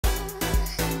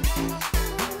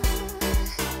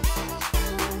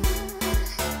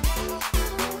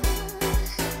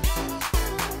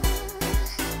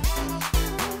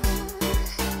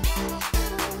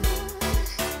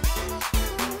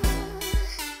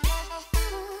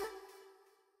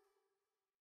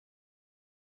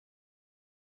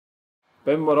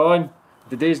Boom, we're on.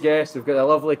 Today's guest, we've got the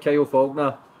lovely Kyle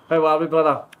Falconer. How are we,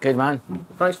 brother? Good, man.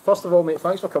 Thanks, first of all, mate,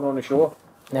 thanks for coming on the show.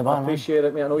 No I appreciate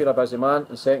it, mate. I know you're a busy man.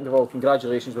 And second of all,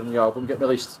 congratulations on your album getting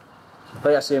released.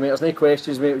 Like I say, mate, there's no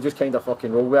questions, mate. We just kind of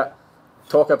fucking roll with it.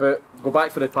 Talk about, go back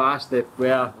for the past,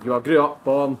 where you grew up,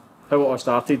 born, how it all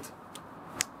started.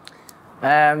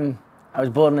 I was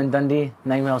born in Dundee,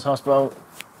 9 Miles Hospital,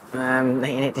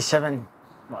 1987.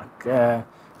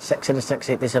 6 of the 6,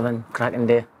 87, cracking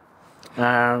day.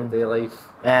 Day life.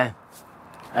 Yeah.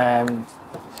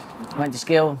 Went to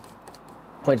school,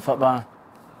 played football,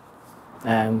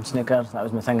 snooker, that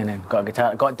was my thing, and then got a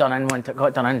guitar. Got done in.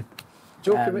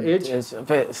 Joke about age? It was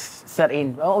about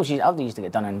 13. I always used to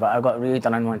get done in, but I got really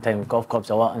done in one time with golf clubs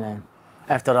a lot, and then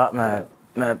after that, my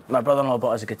brother-in-law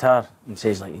bought us a guitar and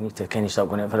says, like, you need to kind of stop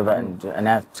going out for a bit, and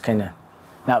that's kind of,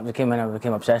 that became when I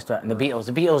became obsessed with it. And the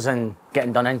Beatles and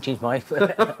getting done in changed my life. It's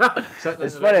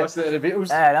funny. The Beatles?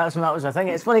 That was my thing.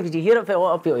 It's funny because you hear it from a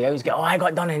lot of people, you always go, oh, I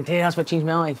got done in too, that's what changed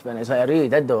my life. And it's like, I really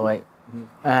did though, like.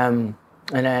 And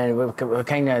then we were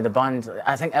kind of the band,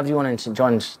 I think everyone in St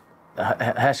John's,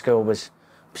 high school was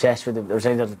obsessed with it. It was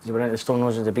either you were into the Stone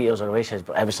Roses, the Beatles or Oasis,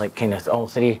 but it was like kind of all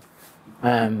three.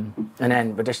 And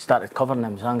then we just started covering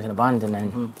them songs in a band, and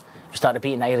then we started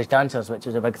beating the Irish Dancers, which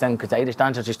was a big thing because the Irish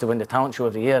Dancers used to win the talent show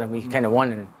every year, and we kind of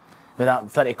won. And with that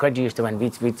 30 quid you used to win,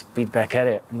 we'd back at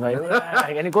it. And like,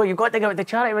 and you go, you've got to give it to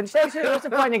charity. What's the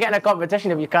point of getting a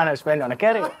competition if you can't spend it on a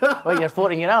carry? Well, you're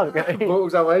 14-year-old.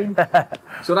 Bottles of wine.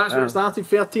 So that's where it started,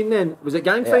 13 then. Was it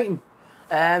gang fighting?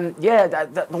 There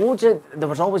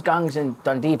was always gangs in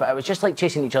Dundee, but it was just like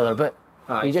chasing each other. But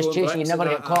you just chasing, you never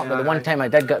get caught. But the one time I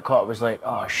did get caught, it was like,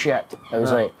 oh shit. It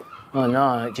was like, oh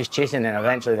no, just chasing, and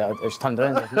eventually it was turned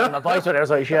around. My boys were there, I was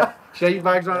like, shit. Shite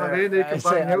bags ran away, they come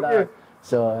back and help you.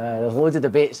 So there's loads of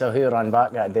debates of who ran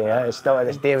back that day. It's still to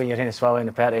this day when you're in the swallowing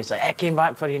the party, it's like, I came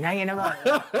back for you, now you never.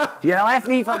 You left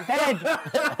me for dead.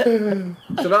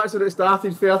 So that's when it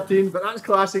started, 13, but that's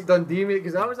classic Dundee, mate,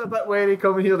 because I was a bit wary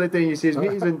coming here the day you says,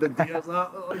 mate, he's in Dundee, I was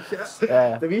like,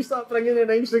 shit. Did we start bringing the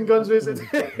knives and guns with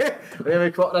it?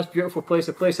 Anyway, got this beautiful place.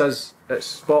 The place is, it's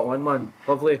spot on, man.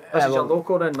 Lovely. This is your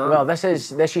local then, man. Well, this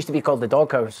used to be called the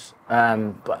Doghouse.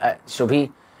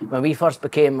 When we first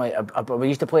became, like, we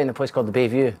used to play in a place called the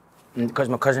Bayview, because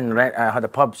my cousin had a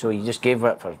pub, so he just gave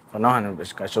it for nothing.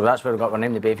 So that's where we got our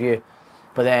name, the Bayview.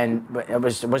 But then it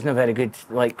wasn't very good.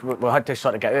 Like, we had to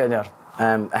sort of get out of there.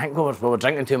 I think we were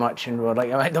drinking too much, and we were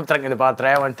like, I ended up drinking the bar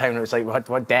dry one time, and it was like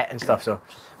we had debt and stuff. So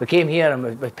we came here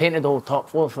and we painted the whole top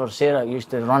floor for Sarah, who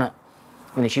used to run it.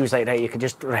 And she was like, right, you could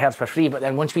just rehearse for free. But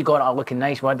then once we got it all looking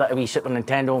nice, we had that wee Super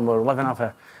Nintendo, and we were living off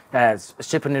of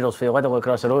Super Noodles for the Lidl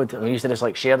across the road. And we used to just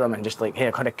like share them and just like, hey,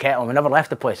 I had a kettle. And we never left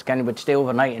the place. Kenny would stay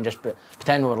overnight and just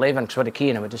pretend we were leaving because we had a key,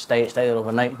 and we would just stay there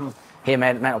overnight. Hey,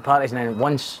 mental parties. And then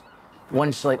once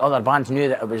like other bands knew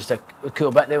that it was a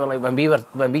cool bit, they were like,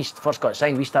 when we first got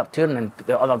signed, we started touring, and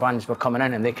the other bands were coming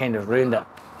in, and they kind of ruined it,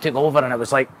 took over, and it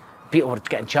was like, people were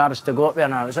getting charged to go up there,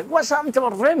 and I was like, what's happened to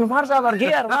our room? Where's our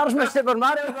gear? Where's my Super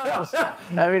Mario Brothers?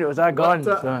 I mean, it was all gone.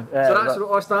 So that's what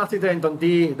all started then,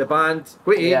 Dundee, the band.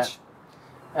 What age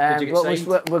did you get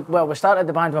signed? We started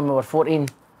the band when we were 14,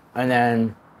 and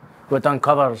then we'd done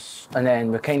covers, and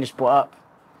then we kind of split up,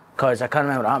 because I can't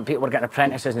remember what happened. People were getting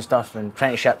apprentices and stuff, and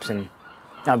apprenticeships, and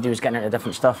everybody was getting into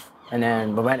different stuff. And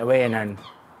then we went away, and then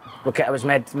it was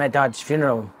my dad's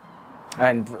funeral.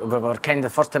 And we were kind of the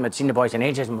first time I'd seen the boys in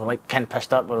ages, and we were like kind of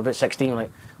pissed up. We were about 16, we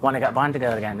like, want to get a band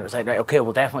together again. It was like, right, okay,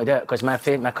 we'll definitely do it, because my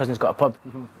cousin's got a pub.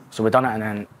 So we done it,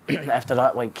 and then after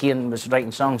that, like, Kieran was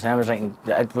writing songs, and I was writing.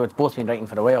 We'd both been writing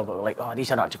for a while, but we're like, oh, these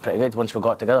are actually pretty good once we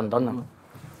got together and done them.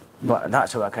 But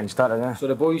that's how I kind of started there. So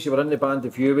the boys you were in the band, the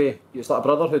Viewway, it's like a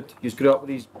brotherhood. You grew up with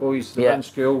these boys, they were in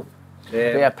school.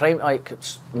 Like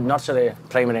nursery,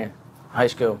 primary, high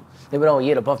school. They were all a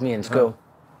year above me in school.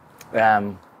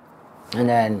 And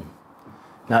then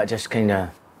that just kind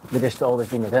of, we just always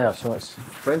been there. So it's.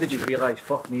 When did you realise,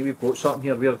 fuck me, we've got something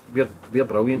here, we're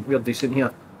brilliant, we're decent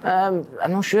here? I'm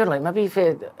not sure, like maybe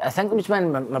I think it was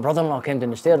when my brother-in-law came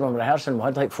down the stairs when we were rehearsing. We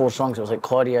had like 4 songs. It was like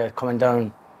Claudia coming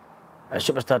down, a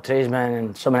Superstar Tradesman,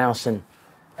 and someone else,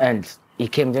 and he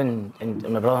came down, and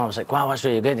my brother-in-law was like, wow, that's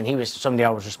really good. And he was somebody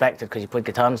I was respected because he played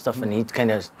guitar and stuff, and he kind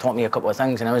of taught me a couple of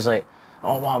things, and I was like,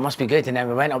 oh wow, it must be good. And then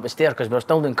we went up the stairs, because we were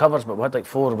still doing covers, but we had like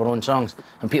 4 of our own songs,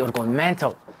 and people were going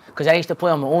mental. Because I used to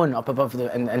play on my own up above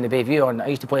in the Bayview, and I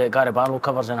used to play like Gary Barlow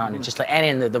covers and that, and just like any,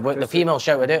 and the female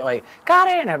shouted out like,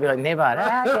 Gary, and I'd be like, never,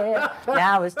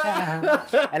 now it's time.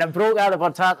 And I broke out of her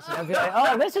tarts, and I'd be like,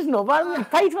 oh, this is no bad, we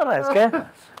paid for this, okay?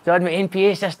 So I had my own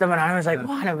PA system, and I was like,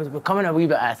 man, we're coming a wee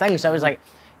bit out of things. So I was like,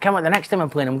 come on, the next time I'm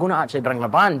playing, I'm going to actually bring my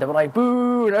band. They were like,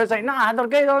 boo, and I was like, nah, they're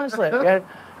good, honestly.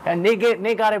 And they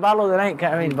Gary Barlow the night,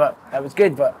 I mean, but it was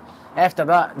good. But after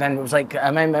that, then it was like, I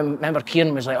remember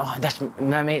Kieran was like, oh, this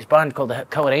my mate's band called the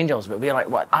Killer Angels, but we were like,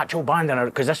 what, actual band?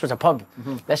 Because this was a pub.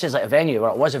 This is like a venue,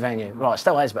 well, it was a venue. Well, it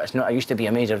still is, but it's not. It used to be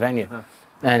a major venue.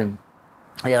 And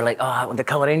they were like, oh, the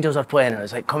Killer Angels are playing. And it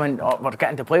was like, come in, we're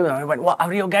getting to play with them. And I went, what, a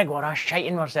real gig? We're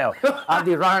shiting ourselves. I'd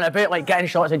be running about, like, getting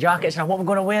shots of jackets and what we're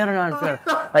going to wear. And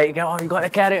like, oh, you got to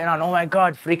carry it. And oh my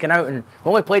God, freaking out. And we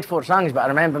only played 4 songs, but I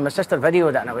remember my sister videoed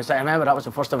it. And it was like, I remember that was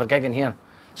the first ever gig in here.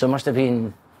 So it must have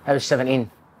been, I was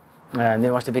 17. And they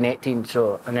must have been 18,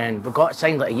 so, and then we got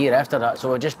signed like a year after that, so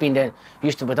we've just been doing,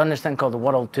 we've done this thing called the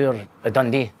World Tour at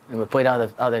Dundee, and we played all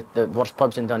the worst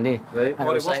pubs in Dundee. Right,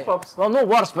 what are the worst pubs? Well, no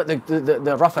worst, but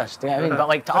the roughest, you know what I mean? But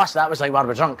like to us, that was like where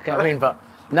we're drunk, you know what I mean? But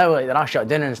now like they're all shut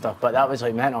down and stuff, but that was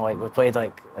like mental, like we played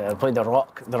like, played the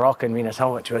Rock in Venus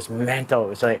Hill, which was mental. It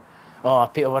was like, oh,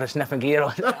 people were sniffing gear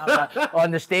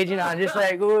on the stage, you know, and just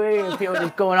like, oh, people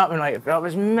just going up and like, it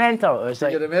was mental. It was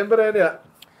like, do you remember any of it?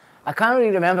 I can't really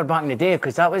remember back in the day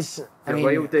because that was, I mean,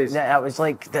 wild days. That was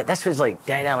like, this was like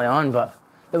dead early on, but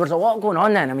there was a lot going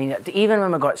on then. I mean, even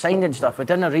when we got signed and stuff, we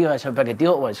didn't realise how big a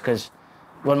deal it was because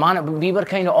we were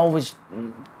kind of always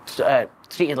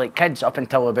treated like kids up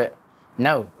until about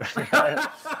now. So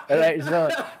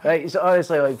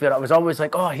honestly, like, I was always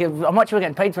like, oh, here, how much are we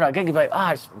getting paid for that gig? You'd be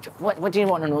like, what do you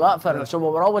want to know that for? So we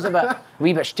were always a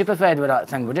wee bit stupefied with that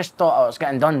thing. We just thought it was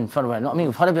getting done for, you know what I mean?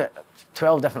 We've had about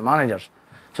 12 different managers.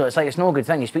 So it's like, it's no good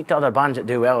thing. You speak to other bands that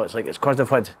do well, it's like, it's because they've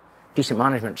had decent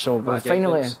management. So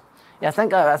finally, yeah, I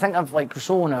think I've like,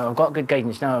 so now, I've got good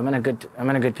guidance now, I'm in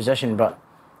a good position, but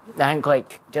I think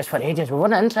like, just for ages, we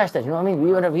weren't interested, you know what I mean?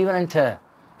 We were into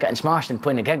getting smashed and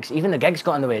playing the gigs. Even the gigs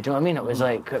got in the way, do you know what I mean? It was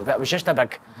like, it was just a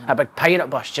big pirate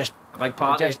bus, just big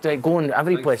party. Just like going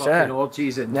every big place. Fucking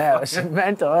orgies and yeah, it was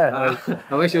mental. I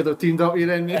wish you'd have teamed up with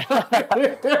them.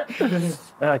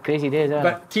 Crazy days.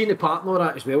 But teeing the partner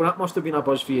that as well, that must have been a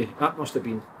buzz for you. That must have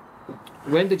been.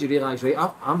 When did you realise, right,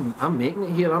 I'm making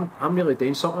it here, I'm really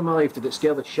doing something in my life? Did it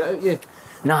scare the shit out of you?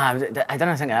 No, I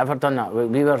don't think I ever done that.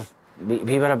 We were a bit,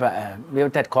 we were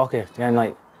dead cocky, and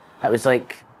like, it was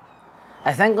like,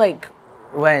 I think like,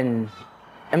 when,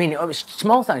 I mean, it was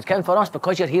small things, Ken, for us,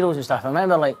 because you're heroes and stuff. I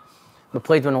remember like, we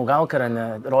played with Liam Gallagher in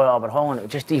the Royal Albert Hall, and it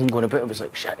was just even going about, it was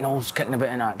like, shit, Noel's kicking about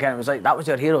in that, Ken. It was like, that was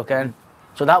your hero, Ken.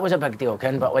 So that was a big deal,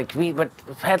 Ken. But like, we were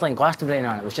headline Glastonbury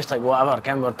and it was just like, whatever,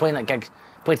 Ken. We were playing like gigs,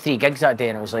 played 3 gigs that day,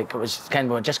 and it was like, Ken,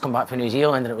 we had just come back from New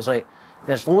Zealand, and it was like,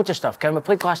 there's loads of stuff, Ken. We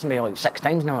played Glastonbury like 6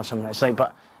 times now or something. It's like,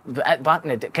 but back in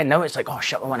the day, Ken, now it's like, oh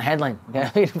shit, we want a headline.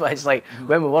 Yeah, but it's like,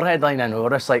 when we were headlining, we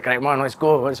were just like, right, man, let's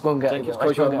go and get it.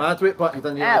 Because you're mad with it, but you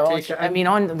didn't take it in. I mean,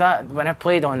 on that, when I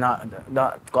played on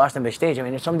that Glastonbury stage, I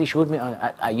mean, if somebody showed me on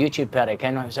a YouTube party,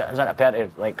 Ken, I was at a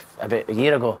party like about a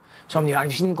year ago. Somebody, have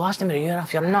you seen Glastonbury?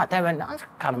 If you're not, I went, I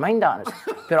can't mind that.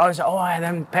 But I was like, oh,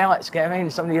 them pellets, get I mean,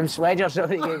 somebody them sledgers.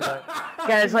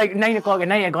 It's like 9 o'clock at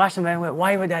night at Glastonbury. I went,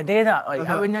 why would I do that? Like,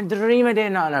 I wouldn't dream of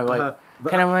doing that now. Like,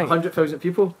 but 100,000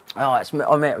 people? Oh, it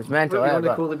was mental. What do you want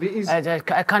to call the beaties?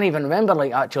 I can't even remember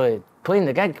like actually playing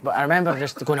the gig, but I remember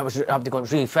just going, I have to go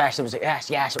really fast. It was like,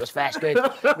 yes, it was fast, good.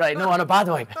 Right, no, on a bad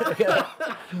way.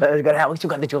 At least we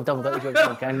got the job done,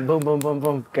 and boom, boom, boom,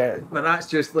 boom. But that's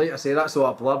just, like I say, that's all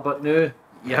a blur, but now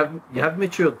you have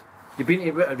matured. You've been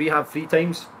to rehab 3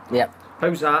 times. Yeah.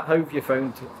 How's that? How have you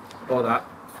found all that?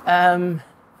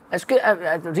 It's good.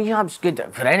 Rehab's good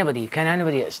for anybody. Even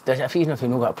if you've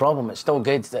not got a problem, it's still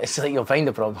good. It's like you'll find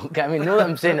a problem. I mean, no,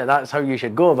 I'm saying that's how you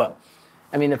should go, but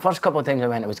I mean, the first couple of times I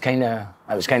went, it was kind of,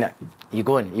 you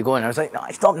going. I was like, no,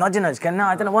 stop nudging us. No,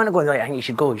 I didn't want to go. Like, I think you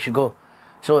should go.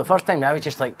 So the first time I was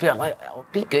just like, be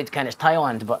good, it's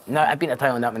Thailand. But now I've been to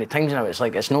Thailand that many times now. It's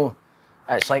like it's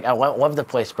like I love the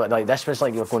place, but like this was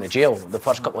like you're going to jail the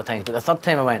first couple of times. But the third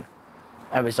time I went,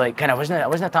 I was like, I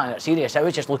wasn't taking it serious. I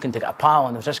was just looking to get a pal,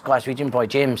 and there was this Glaswegian boy,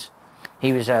 James.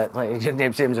 He was like his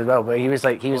name's James as well, but he was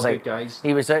like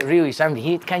really sound.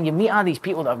 Can you meet all these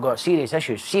people that have got serious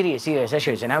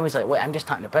issues? And I was like, wait, I'm just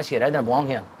taking the piss here. I don't belong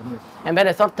here. And by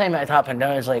the third time it had happened,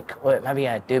 I was like, wait, maybe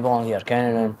I do belong here,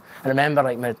 Ken. And I remember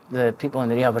like the people in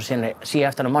the rehab were saying, like, see,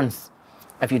 after a month,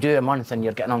 if you do a month and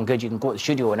you're getting on good, you can go to the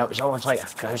studio. And it was always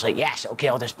like, I was like, yes, okay,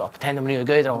 I'll pretend I'm really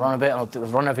good. I'll run a bit, and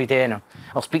I'll run every day, and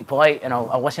I'll speak polite, and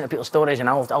I'll listen to people's stories, and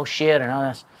I'll share and all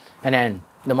this. And then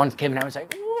the month came, and I was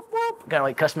like, kind of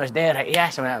like Christmas Day, right?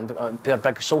 Yes, I went to a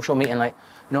big social meeting, like,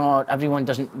 no, everyone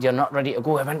you're not ready to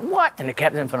go. I went, what? And they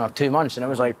kept them for another 2 months, and I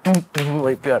was like,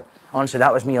 like pure. Honestly,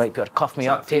 that was me, like pure cuff me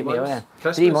up, take me away.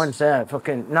 Christmas? 3 months,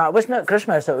 fucking. No, it wasn't at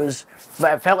Christmas.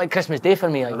 But it felt like Christmas Day for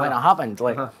me, like when it happened,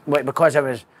 like because I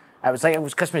was it was like it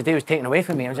was Christmas Day was taken away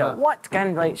from me. I was like, what?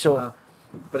 Kind of like so.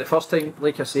 But the first time,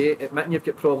 like I say, admitting you've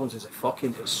got problems is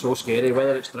it's so scary.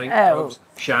 Whether it's drinking, drugs,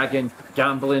 shagging,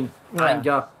 gambling,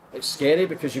 anger, it's scary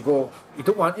because you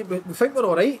don't want it. But we think we're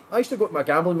all right. I used to go to my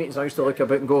gambling meetings. I used to look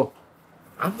about and go,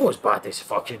 I'm not as bad as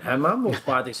fucking him. I'm not as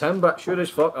bad as him. But sure as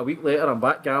fuck, a week later, I'm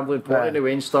back gambling, pouring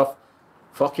away and stuff,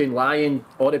 fucking lying,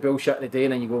 all the bullshit of the day,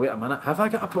 and then you go, wait a minute, have I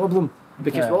got a problem?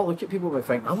 Because we all look at people and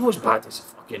think, I'm not as bad as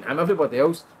fucking him. Everybody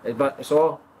else, but it's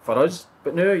all for us.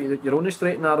 But now you're on the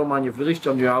straight and narrow, man. You've released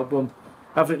your new album.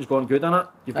 Everything's gone good in it.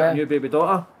 You've got a new baby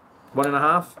daughter,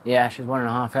 1.5. Yeah, she's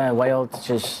 1.5. Wild.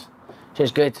 She's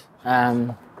good.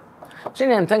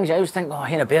 Seeing them things, I always think, oh,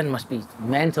 Hannah Bairn must be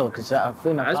mental because I've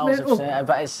been my pals have said it,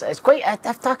 but it's quite. I've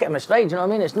taken it in my stride. You know what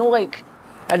I mean? It's no like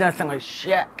I don't think like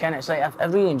shit. Kind of, it's like I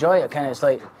really enjoy it. Kind of, it's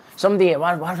like somebody.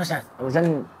 Where was it? I was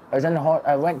in the.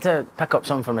 I went to pick up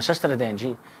something for my sister today,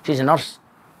 and she's a nurse.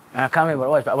 I can't remember what it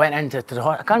was, but I went into the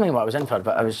I can't remember what I was in for,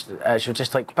 but I was. She was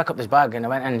just like pick up this bag, and I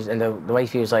went in, and the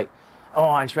wifey was like.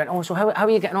 Oh, and she went, oh, so how are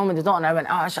you getting on with the daughter? And I went,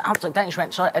 oh, it's absolutely down. She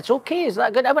went, so it's okay, is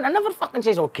that good? I went, I never fucking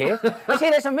says okay. I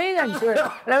said, it's amazing. She went,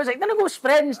 and I was like, don't go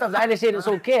spreading stuff that I said it's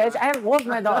okay. I love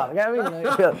my daughter, get what I mean?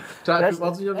 Like,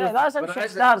 that's some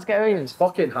shit starts, get what I mean? It's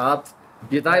fucking hard.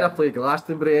 You'd either play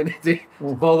Glastonbury any day,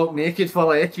 ball up naked for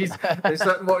leckies, and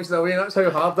sit and watch the way. That's how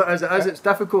hard it is. It is. It's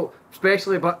difficult,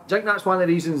 especially, but I think that's one of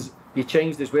the reasons you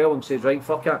changed as well and said, right,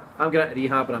 fuck it, I'm going to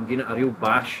rehab and I'm getting a real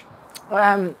bash.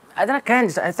 I don't know,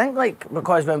 I think like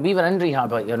because when we were in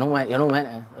rehab, like you're not meant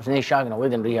to. There's no shagging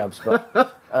away in rehabs, but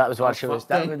that was where she was.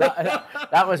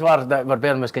 That was where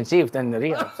Bairn was conceived in the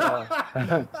rehab. So,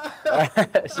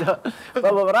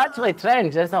 but we were actually trying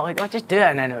because I thought like, oh, just do it,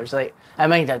 and then it was like, I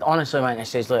honestly went and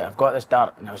says, look, I've got this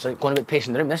dart, and I was like going about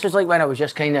pacing the room. This was like when I was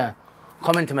just kind of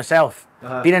coming to myself.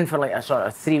 Been in for like a sort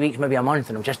of 3 weeks, maybe a month,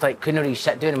 and I'm just like couldn't really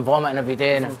sit down and vomiting every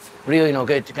day, and I'm really no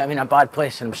good. I'm in a bad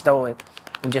place, and I'm still like.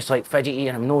 I'm just like fidgety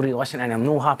and I'm no really listening and I'm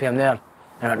no happy I'm there.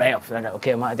 And I went right up and I went,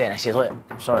 okay, I'm at it. And I said, look,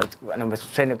 I'm sorry. And I was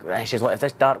saying, and he says, look, if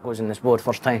this dart goes in this board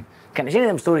first time, can't see any of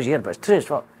them stories here, but it's true as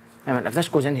fuck. I went, if this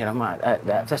goes in here, I'm at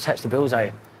if this hits the bullseye,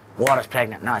 Laura's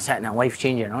pregnant, and that's it, and her life's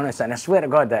changing, honestly. And I swear to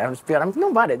God that I was pure, I'm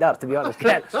not bad at that, to be honest.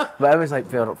 But I was like,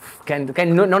 pure, none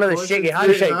of the shaky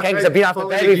handshake, because I've been after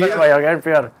baby for a while,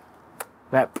 pure.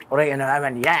 Right, and I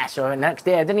went, yeah. So the next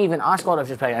day, I didn't even ask her if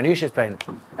she was pregnant. I knew she was pregnant.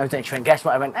 I was like, she went, guess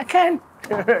what? I went, I can.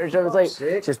 So I was like,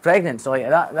 she's pregnant. So like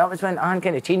that was when Anne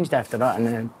kind of changed after that. And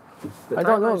then, I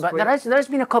don't know, but there's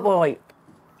been a couple of like,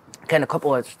 kind of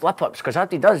couple of slip-ups, because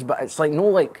that he does, but it's like no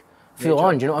like full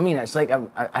on, do you know what I mean? It's like,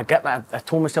 I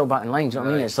told myself back in line, do you know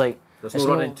what I mean? It's like, there's no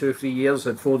running 2 or 3 years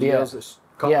and 4 years, it's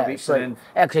a couple of weeks like, and then.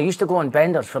 Yeah, because I used to go on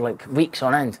benders for like weeks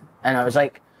on end, and I was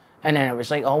like, and then it was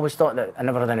like, I always thought that I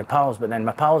never had any pals, but then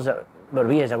my pals that were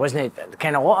with us, I wasn't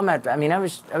kind of a lot of them. I mean, I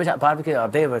was at a barbecue the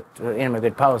other day with one of my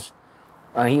good pals,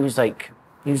 and he was like,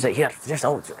 here, just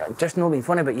not being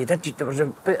funny, but there was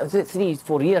about 3 or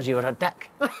 4 years you were a dick.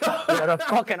 You were a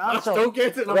fucking arsehole. I still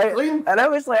get it, I'm clean. And I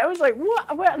was like,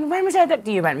 what? When was I a dick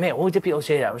to you? He went, mate, loads of people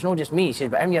say that. It was not just me. He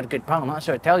says, but I'm your good pal, and that's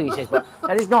how I tell you. He says, but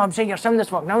I'm saying you're sound as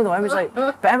fuck now, though. I was like,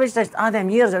 but I was just, them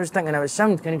years, I was thinking I was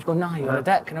sound, and he was going, nah, you're a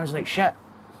dick. And I was like, shit.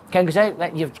 Because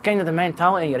you've kind of the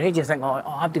mentality in your head, you think, oh,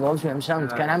 Abdi loves me, I'm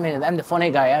sound. I'm the funny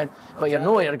guy, but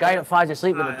you're a guy that falls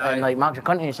asleep and like marks a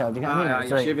cunt in yourself. Do you get what I mean?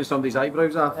 You're shaving somebody's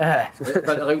eyebrows off. But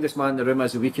the loudest man in the room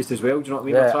is the weakest as well, do you know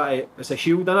what I mean? It's a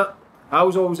shield in it. I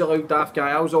was always a loud daft guy,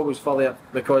 I was always fully up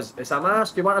because it's a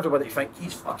mask. You want everybody to think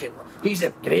he's a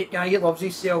great guy, he loves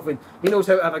himself and he knows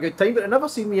how to have a good time, but they never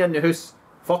seen me in the house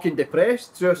fucking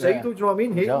depressed, suicidal, do you know what I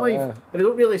mean? Hating life. And they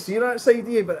don't really see that side of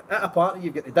you, but at a party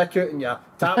you've got the dick out and you're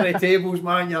tapping the tables,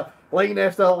 man, you're line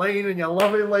after line and you're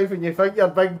loving life and you think you're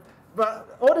big. But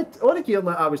all the gear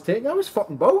that I was taking, I was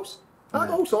fucking balls. I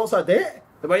had all sorts of debt.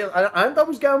 And I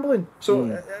was gambling. So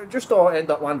it just all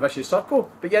end up one vicious circle.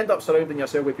 But you end up surrounding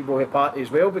yourself with people who party as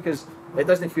well because it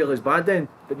doesn't feel as bad then.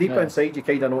 But deep inside you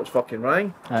kind of know it's fucking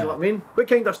wrong. Do you know what I mean? What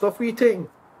kind of stuff were you taking?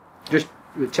 Just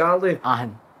with Charlie?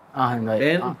 Like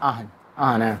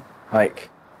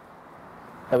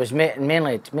it was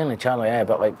mainly Charlie,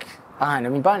 but like I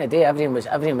mean back in the day everything was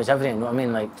everything, you know what I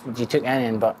mean? Like you took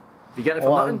anything, but you get it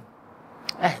for nothing?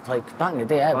 Like back in the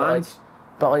day,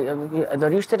 but like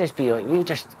there used to just be like we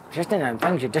just didn't have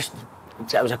things, it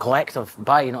was a collective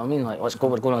buy, you know what I mean? Like let's go,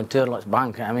 we're going on tour, let's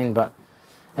bank, you know what I mean? But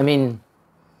I mean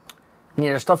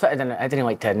there's stuff that I didn't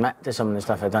like to admit to some of the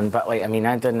stuff I'd done, but like I mean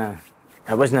it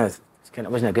wasn't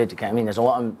good. I mean, there's a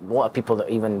lot of people that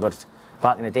even were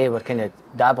back in the day were kind of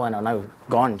dabbling are now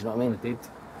gone. Do you know what I mean? Indeed.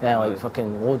 Yeah, like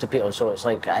fucking loads of people. So it's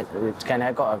like I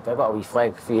got a wee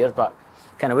flag for years, but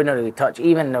kind of wouldn't really touch.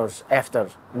 Even there's after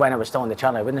when I was still on the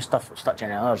channel, I wouldn't touch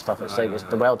any other stuff. It's like it's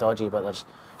the well dodgy, but there's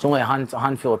only a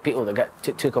handful of people that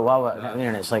get took a while. You know what I mean?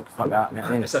 And it's like fuck that. You know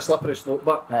what I mean? It's a slippery slope,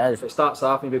 but if it starts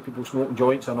off maybe people smoking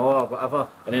joints and all or whatever,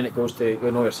 and then it goes to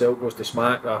yourself goes to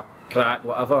smack or crack,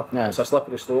 whatever. Yeah. It's a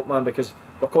slippery slope, man, because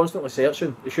we're constantly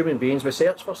searching. As human beings, we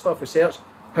search for stuff. We search.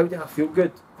 How do I feel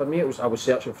good? For me, I was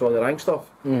searching for all the rank stuff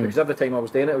because every time I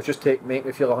was doing it, it was just make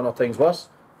me feel 100 times worse.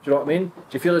 Do you know what I mean?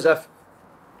 Do you feel as if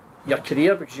your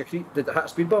career, because your career, did it hit a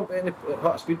speed bump? Hit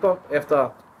a speed bump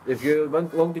after the View?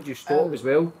 How long did you stop as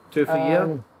well? 2 or 3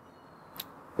 years?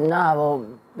 Nah,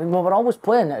 well, we're always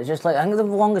playing. It's just like I think the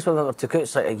longest we've ever took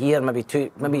out's like a year, maybe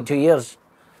 2 years.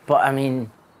 But I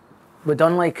mean, we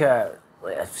done like a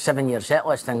 7-year set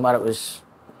list thing where it was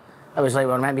like we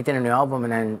were meant to be doing a new album,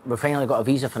 and then we finally got a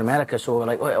visa for America, so we're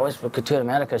like, we could tour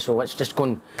America, so let's just go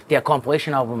and do a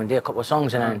compilation album and do a couple of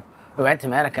songs, and then we went to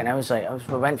America, and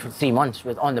we went for 3 months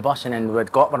on the bus, and then we'd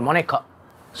got our money cut.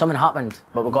 Something happened,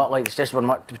 but we got like, it's just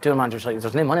the tour manager's like,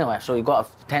 there's no money left, so you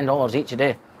got $10 each a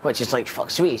day, which is like, fuck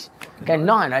sweet. Getting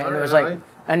nothing, right? And it was like,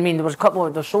 I mean, there was a couple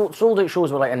of, the sold out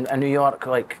shows were like in New York,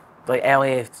 like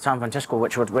LA, San Francisco,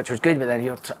 which was good, but then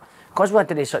because we had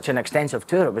to do such an extensive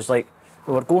tour, it was like,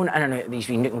 we were going in and out of these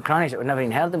wee nook and crannies that we'd never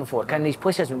even heard of before, kind of these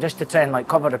places, just to try and like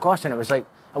cover the cost, and it was like,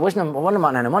 I wasn't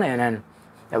making any money, and then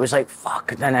it was like,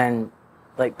 fuck, and then,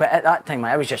 like, but at that time,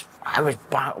 I was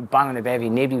banging the bevy,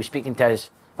 nobody was speaking to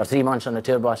us for 3 months on the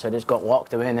tour bus. I just got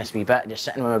locked away in this wee bit, just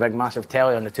sitting with a big massive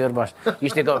telly on the tour bus.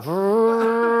 Used to go,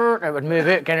 and it would move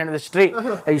out, get into the street.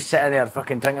 I used to sit there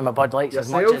fucking drinking my Bud Lights as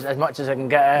much as I can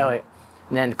get out, like.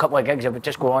 And then a couple of gigs, I would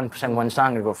just go on, sing one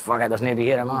song, and go, fuck it, there's nobody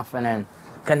here, I'm off, and then,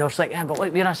 kind of was like, yeah, but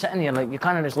like, we're not sitting here, like, you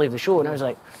can't just leave the show. And I was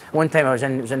like, one time I was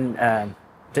in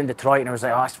Detroit, and I was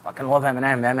like, oh, I fucking love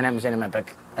Eminem. Eminem was one of my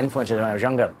big influences when I was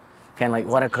younger, kind of like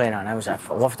lyrically, and I was like,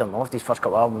 I loved him, I loved his first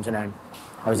couple of albums, and then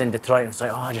I was in Detroit, and I was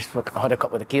like, oh, I had a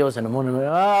couple of tequilas in the morning, and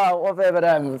I love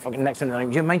Eminem. And fucking next thing, like,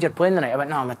 do you mind you're playing tonight? I went,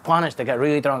 no, my plan is to get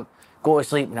really drunk, go to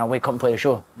sleep, and I'll wake up and play a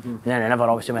show. And then I never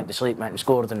obviously went to sleep, went and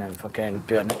scored, and then fucking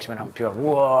pure next minute, pure,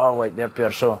 whoa, like, they're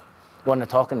pure. So, wasn't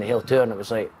talking the whole tour, and it was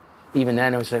like, even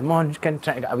then I was like, man, just trying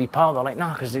to get a wee pal. They're like,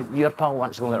 nah, because your pal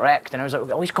wants to go and get wrecked. And I was like,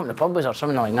 at least come to the pub with us or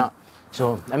something like that.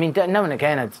 So, I mean, now and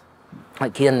again, I'd,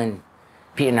 like Kieran and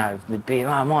Pete and I would be,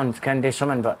 oh, man, can I do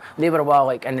something? But they were a while,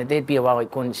 like, and they'd be a while,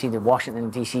 like, going to see the Washington,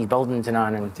 D.C. buildings and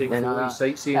that. And take photos,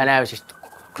 sightseeing. And I was just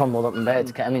crumbled up in bed,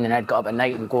 you know what I mean? And I'd got up at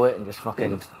night and go out and just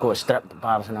fucking go to strip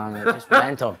bars and all, and it was just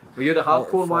mental. Were you the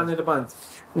hardcore man in the band?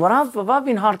 Well, I've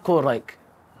been hardcore, like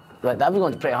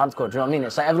everyone's pretty hardcore, do you know what I mean?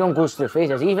 It's like everyone goes through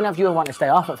phases. Even if you want to stay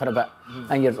off it for a bit,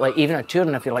 and you're like, even at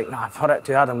touring, if you're like, nah, I've heard it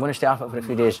too hard, I'm going to stay off it for a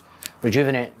few days,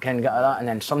 rejuvenate, kind of get that, and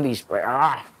then somebody's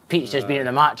like, Pete's just been in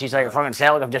the match, he's like, fucking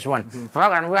Celtic, I've just won.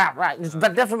 Fucking, right. It's a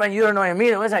bit different when you're annoying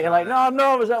me, though, isn't it? You're like,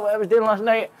 no, was that what I was doing last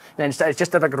night? And then it's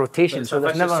just a big rotation, so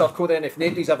there's never... circle then, if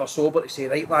nobody's ever sober to say,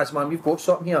 right lads, man, we've got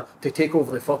something here to take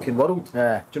over the fucking world.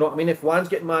 Yeah. Do you know what I mean? If one's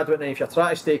getting mad with it, and if you're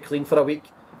trying to stay clean for a week,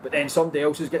 but then somebody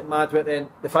else is getting mad with it, then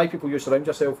the 5 people you surround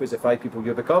yourself with is the 5 people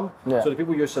you become. Yeah. So the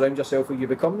people you surround yourself with, you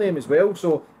become them as well.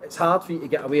 So it's hard for you to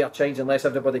get away or change unless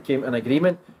everybody came to an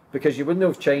agreement, because you wouldn't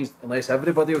have changed unless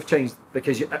everybody have changed.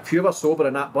 Because if you were sober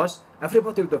in that bus,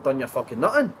 everybody would have done your fucking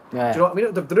nothing. Yeah. Do you know what I mean? It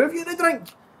would have drove you to drink.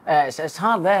 It's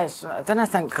hard there. I don't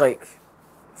think, like,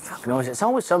 fuck knows, it's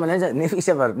always someone, isn't it? Nobody's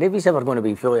ever going to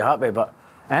be fully happy, but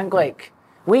I think, like,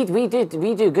 we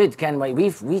do good, Ken. Like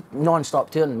we non-stop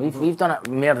touring. We've done it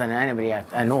more than anybody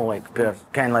I know. Like pure,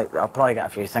 Ken. Like I'll probably get a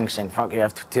few things saying, "Fuck you,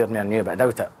 I've toured near you," but I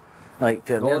doubt it. Like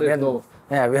pure,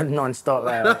 we're non-stop.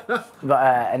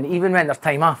 But and even when there's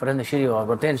time off, we're in the studio or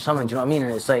we're doing something. Do you know what I mean?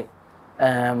 And it's like,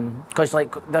 because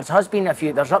like there's been a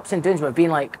few, there's ups and downs. We've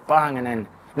been like bang, and then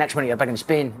next minute you're big in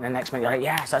Spain, and then next minute you're like,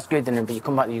 yes, that's good, and then but you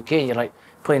come back to the UK, and you're like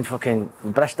playing fucking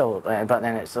Bristol, but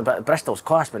then it's a bit Bristol's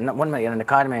class. But 1 minute you're in the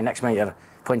academy, and next minute you're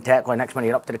playing Tekla, next minute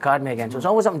you're up to the academy again. So it's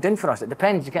always up and down for us. It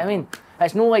depends. You get what I mean?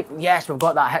 It's no like, yes, we've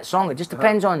got that hit song. It just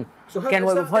depends on. So how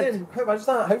is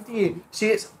that? How do you see?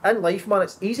 It's in life, man.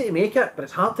 It's easy to make it, but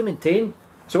it's hard to maintain.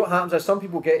 So what happens is some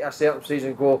people get to a certain stage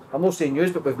and go, I'm not saying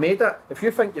yours, but we've made it. If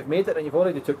you think you've made it and you've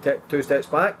already took 2 steps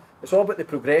back, it's all about the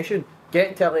progression.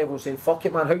 Getting to a level saying, fuck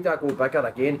it, man, how do I go bigger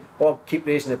again? Or keep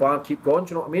raising the bar and keep going,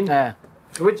 do you know what I mean? Yeah.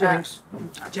 So what do you think?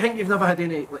 Do you think you've never had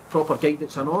any like proper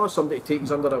guidance or no? Somebody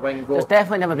takes under a wing and go? There's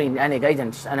definitely never been any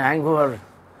guidance, and I think we were,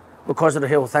 because of the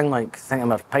whole thing, like thinking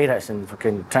we're pirates and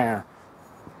fucking trying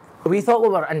to. We thought we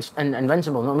were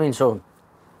invincible, you know what I mean? So,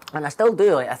 and I still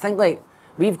do. Like I think like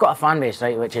we've got a fan base,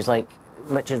 right, which is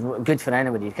good for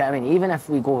anybody. You know what I mean? Even if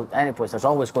we go any place, there's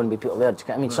always going to be people there. Do you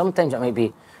know what I mean? Sometimes it might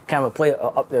be, can we play it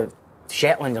up the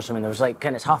Shetland or something. There was like,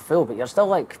 kind of it's half full, but you're still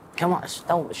like, come on, it's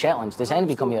still Shetlands. Does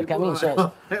anybody come here? Can I mean?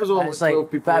 So it was all it's like,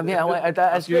 12 people. But, yeah, like,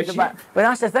 it's good, but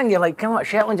that's the thing. You're like, come on,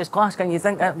 Shetland is class. Can you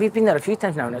think? We've been there a few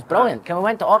times now, and it's brilliant. We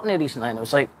went to Orkney recently, and it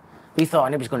was like, we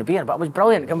thought nobody's going to be here, but it was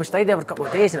brilliant. We stayed there for a couple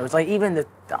of days, and it was like even the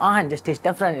iron just tastes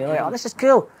different. And you're like, oh, this is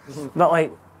cool. But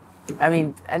like, I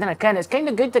mean, and then it's kind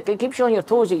of good to keep you on your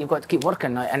toes that you've got to keep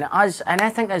working. And I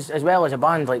think as well as a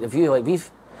band like The View, like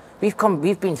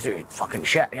we've been through fucking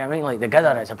shit. You know what I mean? Like together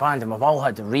as a band, and we've all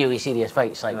had really serious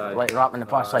fights, like rap in the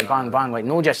past, like bang bang, like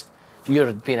no just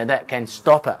you're being a dick and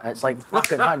stop it. It's like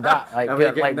fucking had that,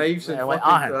 like knives and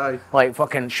like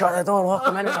fucking shut the door, lock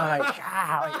them in,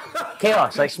 like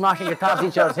chaos, like smashing guitars at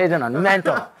each other's head in on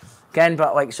mental. Ken,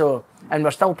 but like so, and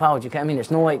we're still pals. You know what I mean?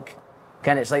 It's no like.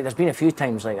 Ken, it's like there's been a few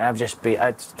times like I just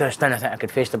didn't think I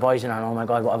could face the boys and oh my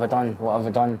god, what have I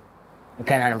done? And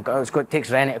Ken, and it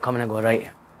takes Rennie to come in and go, right,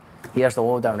 here's the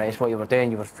lowdown, right, it's what you were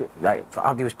doing. You were like,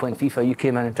 Abdi was playing FIFA, you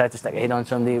came in and tried to stick a head on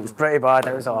somebody. It was pretty bad.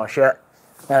 It was oh shit.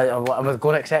 I was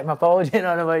going to accept my apology and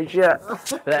I'm like shit.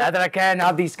 But I Ken,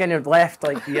 Abdi's kind of left,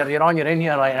 like you're in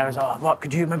here, like, and I was like, what,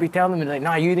 could you maybe tell them? And like,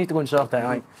 nah, you need to go and sort it.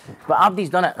 Like, but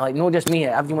Abdi's done it, like, no, just me,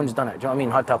 everyone's done it. Do you know what I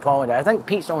mean? Had to apologise. I think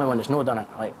Pete's the only one that's not done it,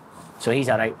 like, so he's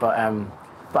alright. But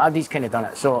Abdi's kind of done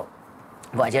it. So,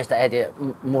 but I just edit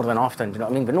it more than often. Do you know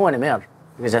what I mean? But no anymore,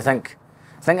 because I think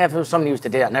if somebody was to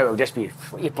do it now, it would just be,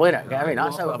 what are you playing it? You know what I mean?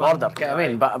 That's out of order. You know what I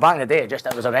mean? But back in the day,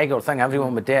 it was a regular thing.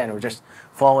 Everyone would do it, and it was just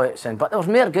fallouts. But there was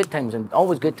more good times and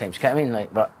always good times. You know what I mean?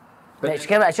 Like, but it's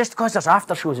just because there's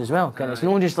after shows as well. It's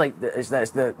not just like it's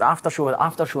the after show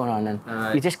on,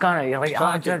 and you just kind of you're like,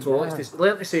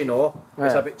 learn to say no.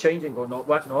 It's about changing, going no,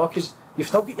 what no, because you've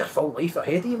still got your full life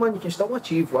ahead of you, man. You can still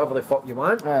achieve whatever the fuck you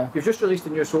want. You've just released a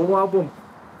new solo album.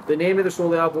 The name of the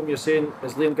solo album you're saying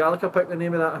is Liam Gallagher picked the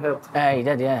name of that, I heard. He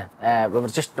did, yeah.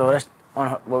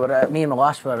 Me and my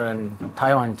lass were in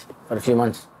Thailand for a few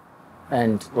months,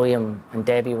 and Liam and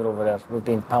Debbie were over there. We've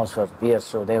been pals for years,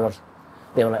 so they were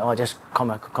like, oh, just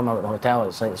come out of the hotel.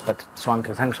 It's like this big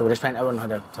swanky thing. So we just went out and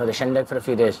had a shindig for a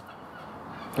few days.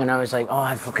 And I was like, oh,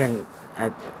 I can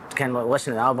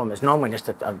listen to the album. It's normally just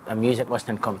a music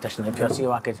listening competition. Like, see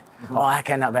what I could, I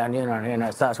can that better than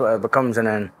you. That's what it becomes, and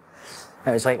then. It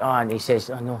was like, oh, and he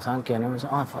says, oh, no, thank you. And I was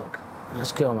like, oh, fuck,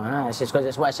 that's cool, man. I says,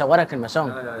 because it's a lyric in my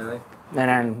song. And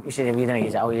then he said, if you didn't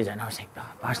use it, I'll use it. And I was like,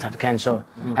 oh, bastard, Ken. So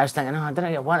I was thinking,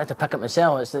 I wanted to pick it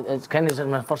myself. It's kind of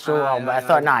my first solo album, but I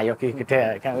thought, nah, you could take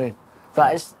it, can't we?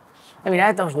 But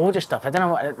there was loads of stuff. I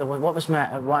don't know what was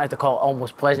I wanted to call it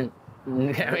almost pleasant.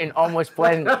 Almost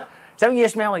pleasant. Something you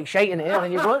smell like shite in the air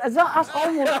and you go, that's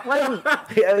almost pleasant. I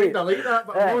like that,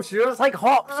 but I'm not sure. It's like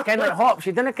hops, kind of like hops.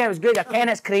 You didn't kind of was good. I kind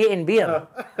of it's creating beer,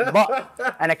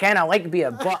 and I kind of like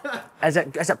beer, but is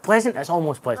it pleasant? It's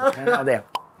almost pleasant. There.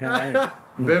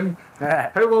 Boom.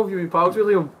 How long have you been pals with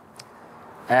Liam?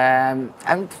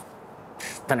 I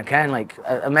don't know, like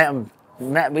I met him.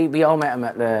 We all met him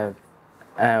at the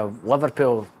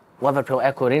Liverpool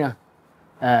Echo Arena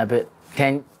about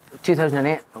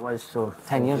 2008 it was, so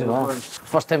 10 years ago.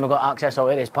 First time we got access to all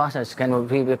areas passes,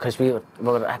 because we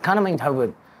were I can't mind how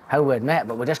we'd met,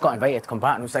 but we just got invited to come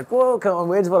back and it was like, whoa, come on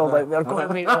Wadesboro, like we're going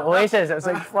to meet Oasis. It was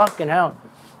like fucking hell.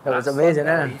 It was amazing,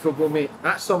 mate.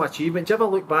 That's some achievement. Do you ever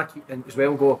look back as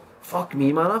well and go, fuck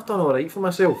me, man, I've done alright for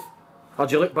myself? Or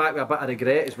do you look back with a bit of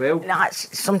regret as well? Nah,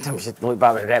 sometimes you look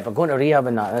back with regret, but going to rehab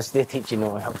and that, they teach you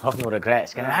have no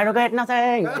regrets. I regret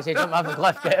nothing. You say jump off a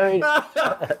cliff, get away.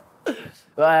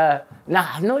 But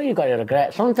I've not really got a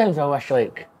regret. Sometimes I wish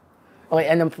like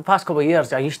in the past couple of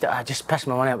years I just piss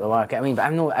my money up the whack. I mean, but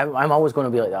I'm always going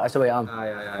to be like that. That's the way I am.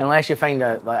 Unless you find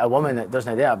a woman that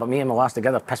doesn't do it. But me and my lass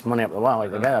together piss money up the whack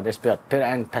like together. Just put it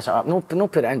in, piss it up. No,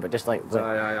 put it in, but just like.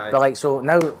 But like so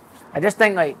now. I just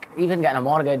think like even getting a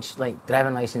mortgage, like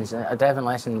driving license, driving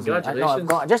lessons. Congratulations.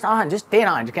 Just doing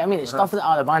that. You know what I mean? It's stuff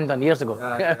that the band done years ago. You know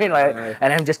what I mean? Like,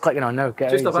 and I'm just clicking on now.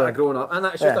 Just a bit of growing up, and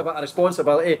that's just a bit of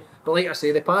responsibility. But like I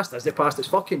say, the past is the past. It's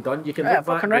fucking done. You can look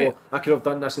back and go, I could have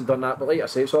done this and done that. But like I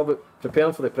say, it's all about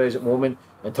preparing for the present moment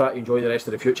and try to enjoy the rest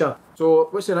of the future. So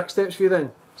what's the next steps for you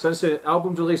then? Since the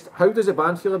album's released, how does the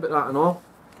band feel about that and all?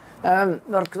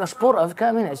 They're supportive. You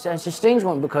know what I mean? It's a strange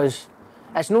one because.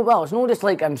 It's not just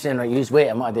like I'm saying, right, use weight,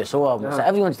 I'm going to do a solo album. It's like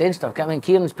everyone's doing stuff. I mean,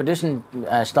 Kieran's producing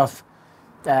stuff.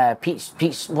 Pete's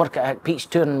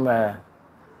touring with,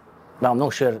 well, I'm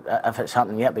not sure if it's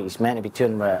happening yet, but he's meant to be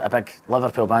touring with a big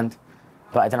Liverpool band.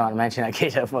 But I don't know how to mention it in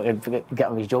case I fucking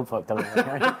get him his job fucked up.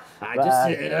 I just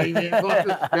say it, get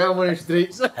him on the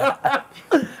streets. So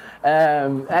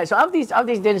I have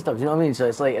these doing stuff, you know what I mean? So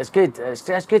it's like, it's good. It's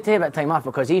good to have a bit of time off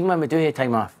because even when we do have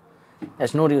time off,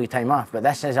 it's not really time off, but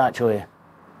this is actually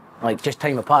like just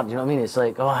time apart. Do you know what I mean? It's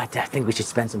like, oh, I think we should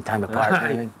spend some time apart. You know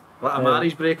what I mean? Like a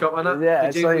marriage breakup, innit?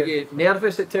 Yeah, were you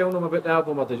nervous at telling them about the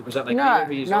album, or was it like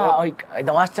no, like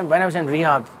the last time when I was in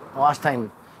rehab, you had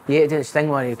to do this thing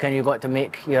where you got to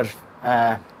make your,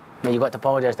 you got to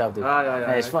apologise to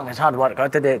everybody. It's fucking, it's hard work. I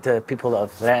had to do it to people that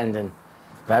have threatened,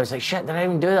 but I was like, shit, did I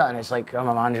even do that? And it's like, I'm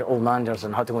a manager, old managers,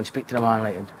 and I had to go and speak to the man.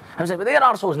 Like, I was like, but they're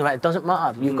arseholes, no, it doesn't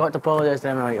matter. You've got to apologise to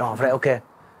them. And I'm like, oh, right, okay.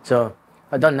 So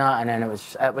I done that, and then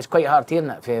it was quite hard hearing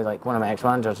it for like one of my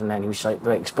ex-managers, and then he was like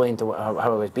explained to how I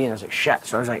was being. I was like, shit.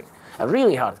 So I was like,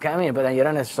 really hard, you know what I mean? But then you're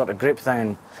in this sort of group thing,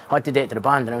 and I had to date to the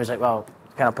band, and I was like, well,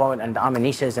 kind of point, and I'm a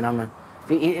nieces, and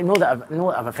you know that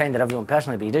I've offended everyone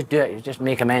personally, but you just do it, you just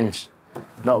make amends.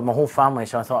 Not my whole family,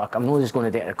 so I thought, I'm not just going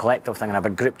to date a collective thing and have a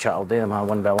group chat, I'll do them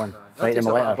one by one. Write them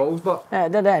a letter. Balls, but yeah, I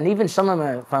did that, and even some of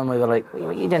my family were like, what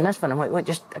are you doing this for? I'm like, wait,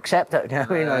 just accept it. You know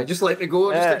what I mean? Like, just let me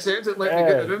go, just accept it, let me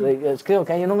get the room. Like, it's cool,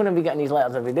 okay? You're not going to be getting these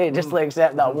letters every day, just like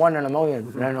accept that 1 in a million.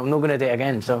 And I'm not going to do it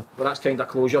again, so. Well, that's kind of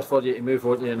closure for you to move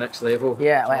on to the next level.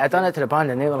 Yeah, like I done it to the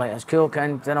band, and they were like, it's cool,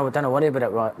 Ken, don't worry about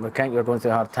it, we can't, you're going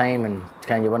through a hard time, and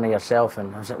can you win it yourself?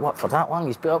 And I was like, what, for that long?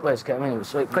 He's put up with us, you know what I mean? It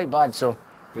was like, quite bad, so.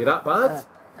 Were you that bad?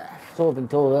 So I've been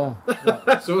told,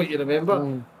 So you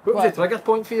remember? What was the trigger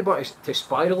point for you, but to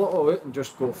spiral it all out and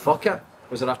just go, fuck it?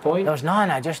 Was there a point? There was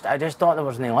none, I just thought there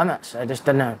was no limits. I just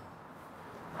didn't,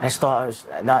 I just thought I was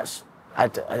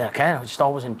just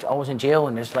always in jail,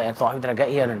 and just like, I thought, how did I get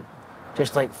here? And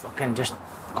just like fucking just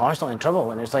constantly in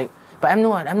trouble, and it's like, but I'm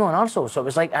not an arsehole, so it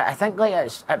was like, I think like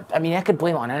I mean, I could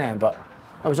blame it on anything, but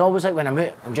I was always like, when I'm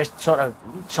out, I'm just sort of,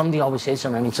 somebody always says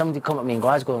something. I mean, somebody come up to me in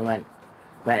Glasgow and went,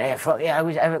 hey, fuck, yeah,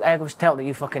 I was told that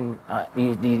you fucking,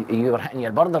 you were hitting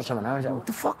your bird or something. I was like, what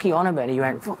the fuck are you on about? And he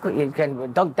went, fuck, what, you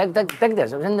can dig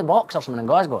this. It was in the box or something in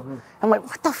Glasgow. I'm like,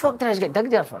 what the fuck did I just get digged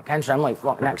there for? So I'm like,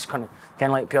 fuck, next, kind of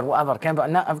like pure whatever.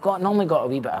 But I've normally got a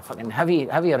wee bit of fucking heavy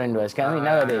around with us, I mean,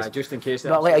 nowadays. Just in case.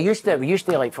 But like, we used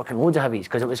to like fucking loads of heavies,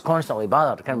 because it was constantly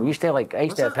bothered. We used to like, I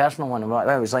used to have a personal one, and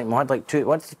it was like, we had like two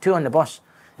on the bus,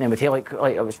 and then we'd take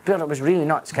like, it was really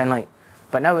nuts, kind of like.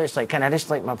 But now it's like, kind of just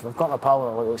like, I've got my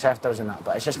pal that looks after us and that.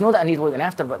 But it's just not that I need looking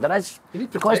after, but there is,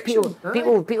 because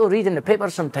people read in the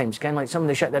papers sometimes, kind of like some of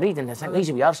the shit they read, and they think, these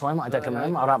are we arsehole, I'm not taking him,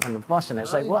 I'm not rapping the bus, and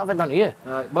it's like, what have I done to you?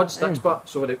 Mud sticks, but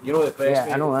so you know the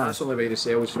press, I know that's the only way they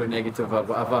sell is through negative or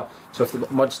whatever. So if the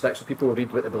mud sticks, so people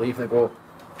read what they believe, and they go,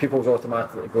 people's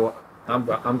automatically go, I'm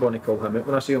going to call him out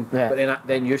when I see him. Yeah. But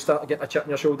then you start to get a chip on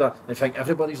your shoulder and think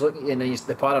everybody's looking at you, and then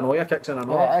the paranoia kicks in and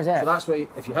all. Yeah, so that's why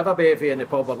if you have a bevy in the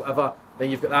pub or whatever, then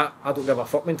you've got that I don't give a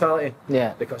fuck mentality.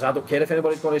 Yeah. Because I don't care if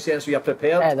anybody's going to say it, so you're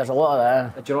prepared. Yeah, there's a lot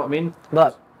of that. Do you know what I mean?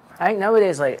 But I think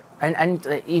nowadays, like, and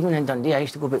like, even in Dundee, I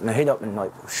used to go put my hood up and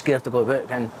like scared to go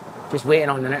about and just waiting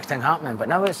on the next thing happening. But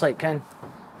now it's like, I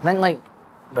think like,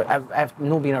 but I've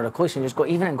no been out of close and just got,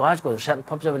 even in Glasgow, there's certain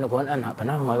pubs I wouldn't go into, but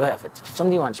now I'm like, well, if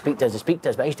somebody wants to speak to us, they speak to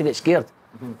us. But I used to get scared.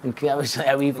 And I was like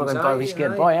a wee fucking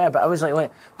scared boy, yeah. But I was like,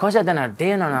 because I didn't have a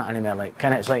day on that anymore, like,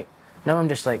 it's like, now I'm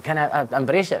just like, I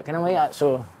embrace it, like that.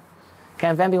 So, if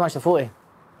anybody wants a photo,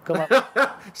 come up.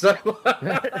 So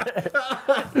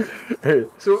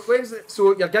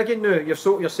you're gigging now, you're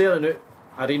selling out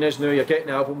arenas now, you're getting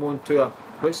the album on tour.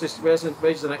 Where's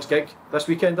the next gig? This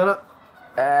weekend, isn't it?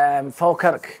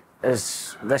 Falkirk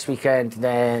is this weekend,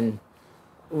 then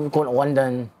we're going to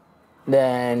London,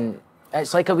 then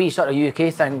it's like a wee sort of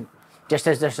UK thing, just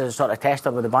as this is a sort of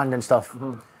tester with the band and stuff.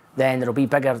 Then there'll be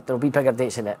bigger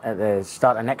dates at the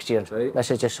start of next year. Right.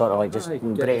 This is just sort of like just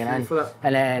breaking in,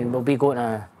 and then we'll be going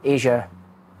to Asia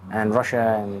and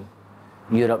Russia and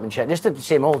Europe and shit. Just the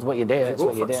same old what you do. That's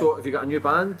what you do. So have you got a new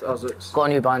band, or is it? Got a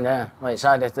new band, yeah. Like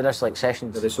sad, there is like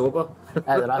sessions. Are they sober?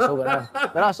 They're not sober.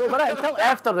 They're not sober until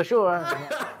after the show.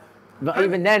 But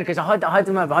even then, because I had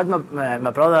my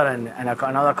brother and I got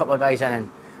another couple of guys in,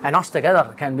 and us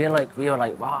together, we were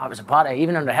like, wow, it was a party.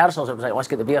 Even in rehearsals, it was like, let's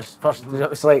get the beers first. It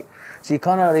was like, so you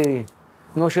can't really.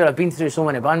 I'm not sure I've been through so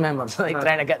many band members, like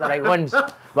trying to get the right ones.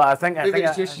 But I think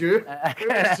it's just you.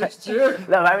 It's just you.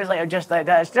 No, I was like,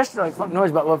 it's just like fuck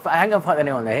knows. But I think I've hit the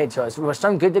nail on the head. So we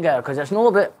sound good together, because it's not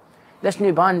about this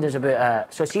new band is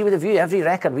about. So see with the view, every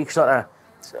record we sort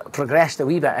of progressed a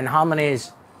wee bit in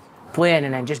harmonies, playing,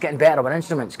 and then just getting better with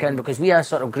instruments, because we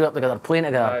sort of grew up together, playing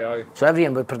together. Aye. So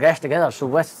everything would progress together. So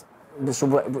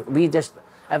we just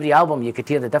every album you could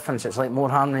hear the difference. It's like more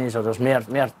harmonies, or there's more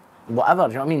whatever,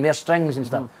 do you know what I mean? More strings and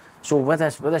stuff. So with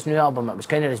this new album, it was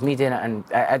kind of just me doing it, and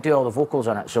I do all the vocals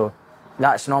on it. So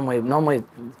that's normally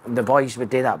the boys would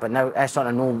do that, but now I sort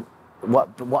of know what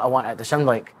I want it to sound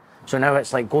like. So now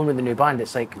it's like going with the new band.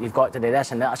 It's like you've got to do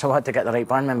this and that. So I had to get the right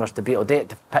band members to be able to do it,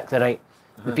 to pick the right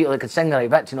the people that can sing the right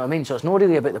bits, you know what I mean? So it's not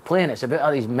really about the playing, it's about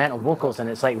all these mental vocals, and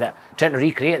it's like that, trying to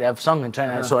recreate the song and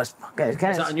trying to, so it's kind of...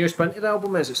 Is that a new spin to the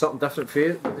album? Is it something different for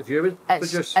you, that the view would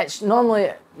produce? It's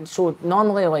normally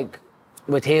like,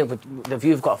 with the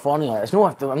View've got a formula. It's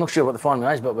not, I'm not sure what the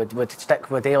formula is, but would stick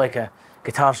with like a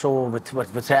guitar solo, would try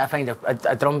to find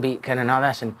a drum beat kind of and all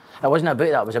this, and it wasn't about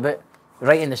that, it was about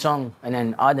writing the song and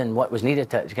then adding what was needed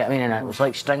to it, do you get what I mean? And it was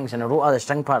like strings, and I wrote all the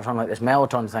string parts on like this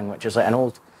Mellotron thing, which is like an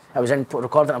old, I was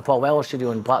recorded in Paul Weller's studio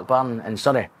in Black Barn in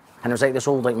Surrey, and it was like this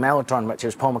old like Mellotron, which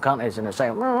was Paul McCartney's, and it's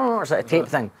like a tape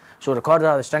thing. So I recorded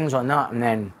all the strings on that, and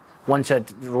then once I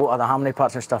wrote all the harmony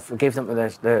parts and stuff, I gave them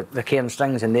to the Cairn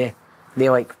strings, and they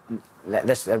like,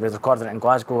 this, I recorded it in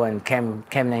Glasgow and Chem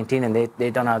 19, and they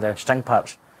done all the string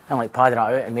parts and like padded it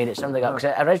out and made it sound like that. Because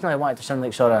I originally wanted to sound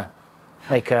like sort of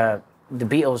like the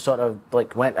Beatles sort of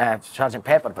like went Sgt.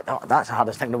 Pepper, but that's the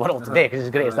hardest thing in the world today because it's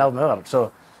the greatest album ever.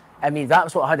 So I mean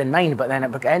that's what I had in mind, but then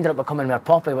it ended up becoming more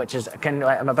poppy, which is kind of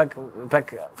like, I'm a big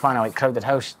fan of like Crowded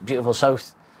House, Beautiful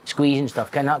South, Squeeze and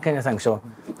stuff, that kind of thing. So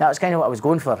that's kind of what I was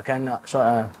going for, kind of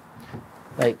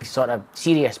sort of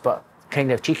serious but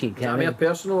kind of cheeky. Is that a more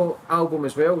personal album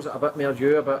as well? Is it a bit more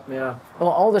you, a bit more... Well,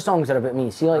 all the songs are about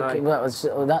me. See, like,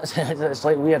 it's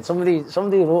like weird. Somebody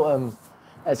wrote,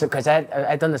 it's because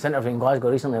I'd done this interview in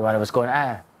Glasgow recently where I was going,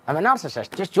 I'm a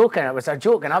narcissist, just joking. It was a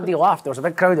joke and everybody laughed. There was a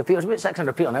big crowd of people, it was about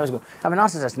 600 people, and I was going, I'm a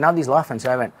narcissist, and everybody's laughing. So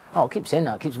I went, oh, keep saying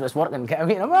that, it's working. I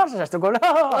mean, I'm a narcissist. I'm going,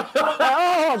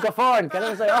 oh, guffawn. And I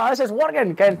was like, oh, this is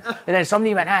working. And then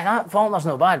somebody went, that Faulkner's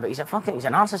no bad, but he's a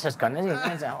narcissist, cunt, isn't he? And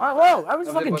I was like, whoa, I was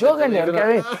fucking joking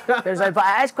there. It was like, but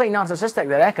it is quite narcissistic,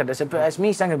 the record. It's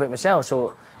me singing about myself.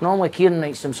 So normally Kieran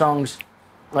writes some songs,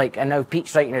 like, and now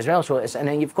Pete's writing as well, so it's, and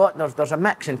then you've got, there's a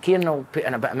mix, and Kieran will put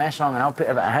in a bit of my song and I'll put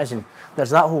a bit of his, and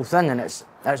there's that whole thing, and it's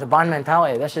a band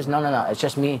mentality. This is none of that, it's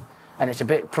just me, and it's a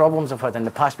bit problems I've had in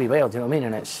the past be wild, you know what I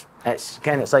mean? And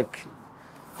it's like,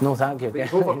 no thank you. But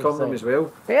you've overcome them as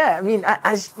well. Yeah, I mean,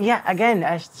 again,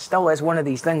 it still is one of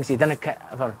these things, you didn't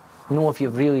ever know if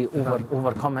you've really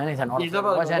overcome anything, or you've never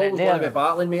always going to be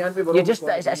battling, mate.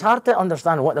 It's hard to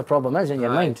understand what the problem is in your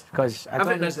mind, because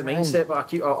everything is the mindset. But I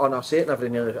keep on, I say it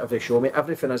in every show, mate.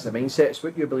 Everything is the mindset. It's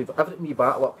what you believe. Everything we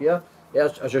battle up here.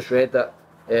 I just read that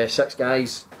 6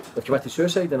 guys have committed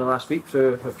suicide in the last week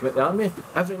through have committed the army.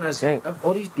 Everything is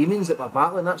all these demons that we're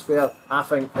battling. That's where I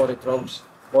think all the drugs,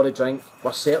 all the drink,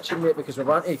 we're searching, mate, because we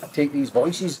want to take these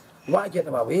voices. We want to get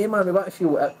them away, man. We want to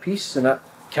feel at peace and at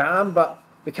calm, but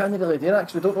we can't really do that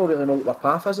because we don't really know what our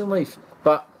path is in life.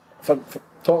 But for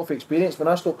talking from experience, when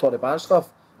I stopped all the bad stuff,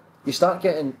 you start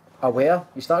getting aware,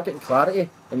 you start getting clarity,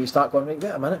 and you start going, wait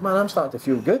a minute, man, I'm starting to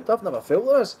feel good. I've never felt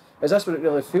this. Is this what it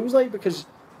really feels like? Because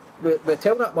we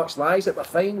tell that much lies that we're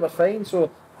fine. So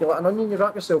you're like an onion, you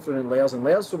wrap yourself in layers and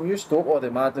layers. So when you stop all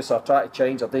the madness or try to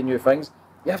change or do new things,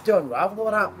 you have to unravel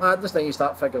all that madness, then you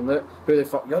start figuring out who the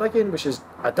fuck you're again, which is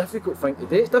a difficult thing to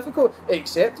do. It's difficult to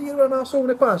accept that you were an arsehole in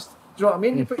the past. Do you know what I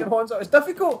mean? You put your hands out, it's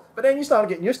difficult, but then you start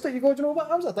getting used to it. You go, do you know what?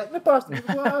 I was a dick in the past. And you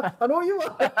go, I know you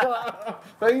were.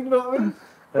 Fine, you know what I mean?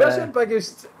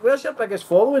 Where's your biggest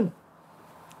following?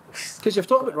 Because you've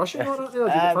talked about Russia, aren't you?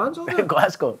 Fans over there?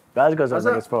 Glasgow's our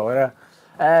biggest following.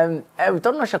 We've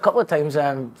done Russia a couple of times.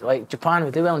 Like Japan,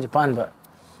 we do well in Japan, but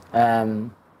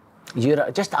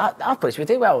Europe, just our place, we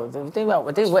do well. We do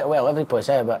well every place,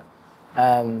 but.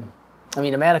 I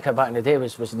mean, America back in the day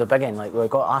was the big one. Like, we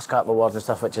got ASCAP awards and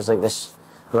stuff, which is like this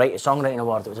songwriting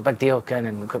award. It was a big deal, Ken,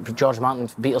 and George Martin,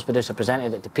 Beatles producer,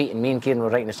 presented it to Pete, and me and Kieran were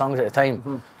writing the songs at the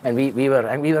time. And we were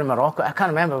in Morocco. I can't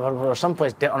remember, we were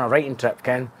someplace on a writing trip,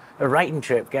 Ken. But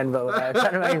I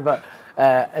can't remember.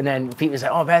 But and then Pete was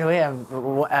like, oh, by the way,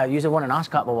 you won an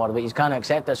ASCAP award, but you can't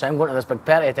accept it, so I'm going to this big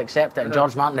party to accept it. And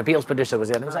George Martin, the Beatles producer, was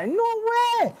there. And I was like, no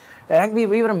way! I think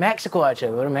we were in Mexico,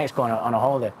 actually. We were in Mexico on a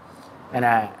holiday. And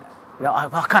I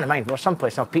can't mind. We're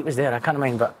someplace. No, Pete was there. I can't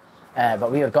mind, but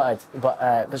we were gutted.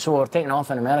 But so we were taking off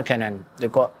in America, and then they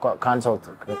got cancelled.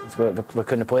 We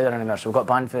couldn't play there anymore. So we got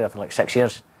banned for like 6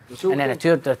 years. And then I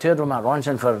toured with Matt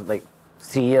Ronson for like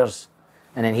 3 years,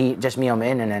 and then just me on my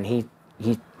own, and then he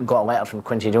got a letter from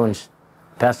Quincy Jones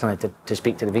personally to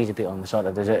speak to the visa people, and sort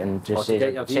of does it and just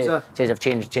says I've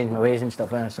changed my ways and stuff.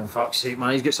 So. Fuck's sake,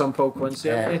 man, he's got some Paul Quincy.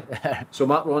 So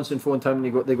Matt Ronson phoned him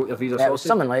and they got your visa sorted? It was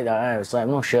something like that. I was like,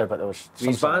 I'm not sure, but there was.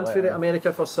 He's banned for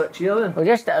America for 6 years then?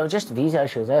 It was just visa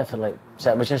issues there for like.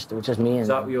 So it was just me. Is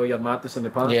that where your madness in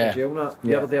the past in jail and that?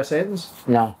 You ever do a sentence?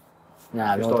 No.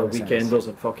 Just all weekenders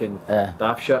and fucking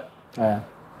daft shit.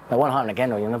 It won't happen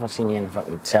again though, you'll never see me in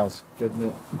fucking cells. Good,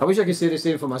 mate. I wish I could say the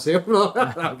same for myself.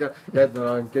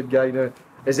 Good guy now.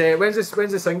 When's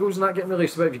the singles and that getting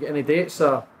released? Have you got any dates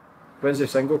or? When's the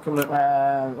single coming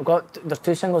out? There's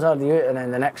 2 singles already out, and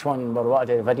then the next one we're want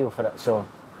to do a video for it, so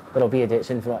there'll be a date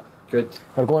soon for it. Good.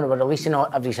 We're releasing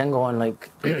every single on like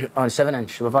on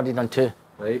 7-inch. We've already done 2.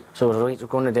 Right. So we're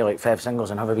going to do like 5 singles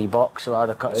and have a wee box. So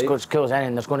it's cool as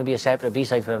anything. There's going to be a separate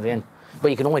B-side for everything, but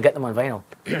you can only get them on vinyl,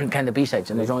 kind of B-sides,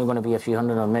 and there's only going to be a few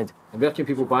hundred of them made. And where can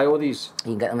people buy all these?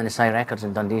 You can get them in the Psy Records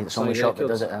in Dundee. It's the only shop that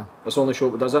does it. It's the only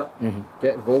shop that does it.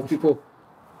 Get involved, people.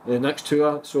 The next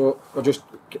tour, so we're just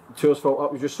tours filled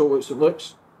up. We just sold out St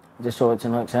Luke's. Just sold out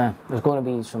St Luke's. Yeah. There's going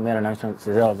to be some more announcements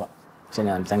as well, but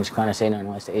things you can't say now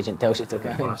unless the agent tells you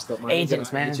to.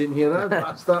 Agents, man. Agent here,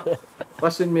 bastard.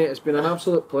 Listen, mate, it's been an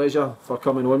absolute pleasure for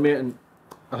coming on, mate, and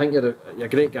I think you're a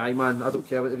great guy, man. I don't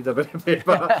care what you read about me,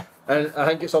 but and I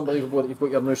think it's unbelievable that you've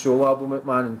got your new solo album out,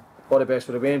 man. And all the best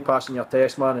for the way and passing your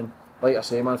test, man. And like I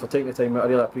say, man, for taking the time out, I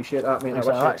really appreciate that, mate. Thanks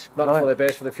I wish you nothing for the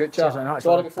best for the future.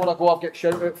 Sorry, before I go, I've got a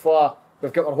shout out for,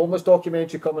 we've got our homeless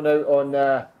documentary coming out on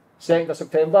 2nd of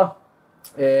September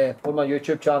on my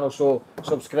YouTube channel, so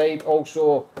subscribe.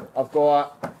 Also, I've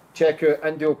got, check out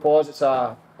Indio Paws, it's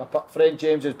a friend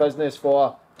James's business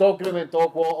for dog grooming,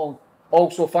 dog waddling.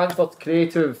 Also, Fanford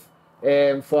Creative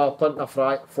for printing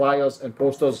flyers and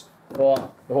posters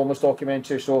for the homeless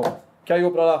documentary. So, Kyle,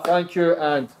 brother, thank you,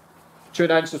 and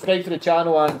tune in, subscribe to the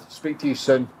channel, and speak to you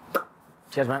soon.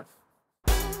 Cheers, man.